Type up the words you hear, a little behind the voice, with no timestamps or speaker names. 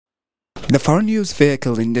The foreign use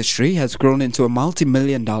vehicle industry has grown into a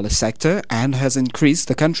multi-million-dollar sector and has increased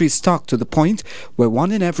the country's stock to the point where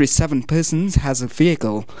 1 in every 7 persons has a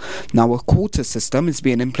vehicle. Now a quota system is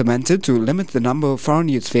being implemented to limit the number of foreign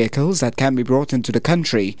use vehicles that can be brought into the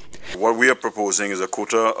country. What we are proposing is a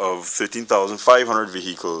quota of 13,500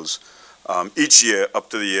 vehicles each year up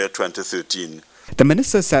to the year 2013. The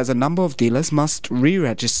minister says a number of dealers must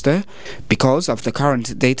re-register. Because of the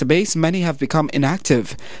current database, many have become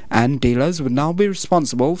inactive, and dealers would now be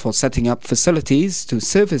responsible for setting up facilities to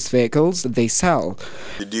service vehicles they sell.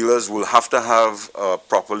 The dealers will have to have a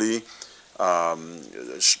properly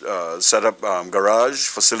set up garage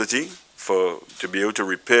facility to be able to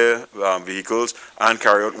repair vehicles and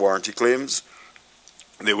carry out warranty claims.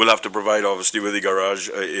 They will have to provide, obviously, with the garage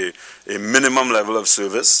a minimum level of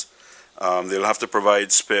service. They'll have to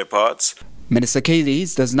provide spare parts. Minister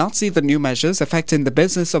Cadiz does not see the new measures affecting the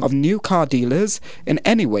business of new car dealers in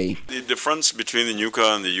any way. The difference between the new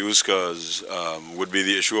car and the used cars would be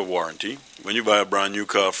the issue of warranty. When you buy a brand new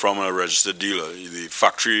car from a registered dealer, the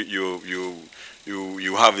factory you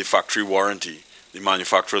have the factory warranty, the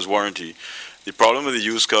manufacturer's warranty. The problem with the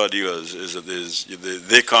used car dealers is that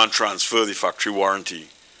they can't transfer the factory warranty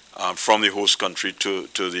from the host country to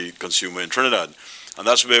the consumer in Trinidad. And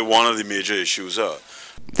that's where one of the major issues are.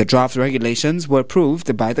 The draft regulations were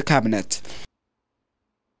approved by the Cabinet.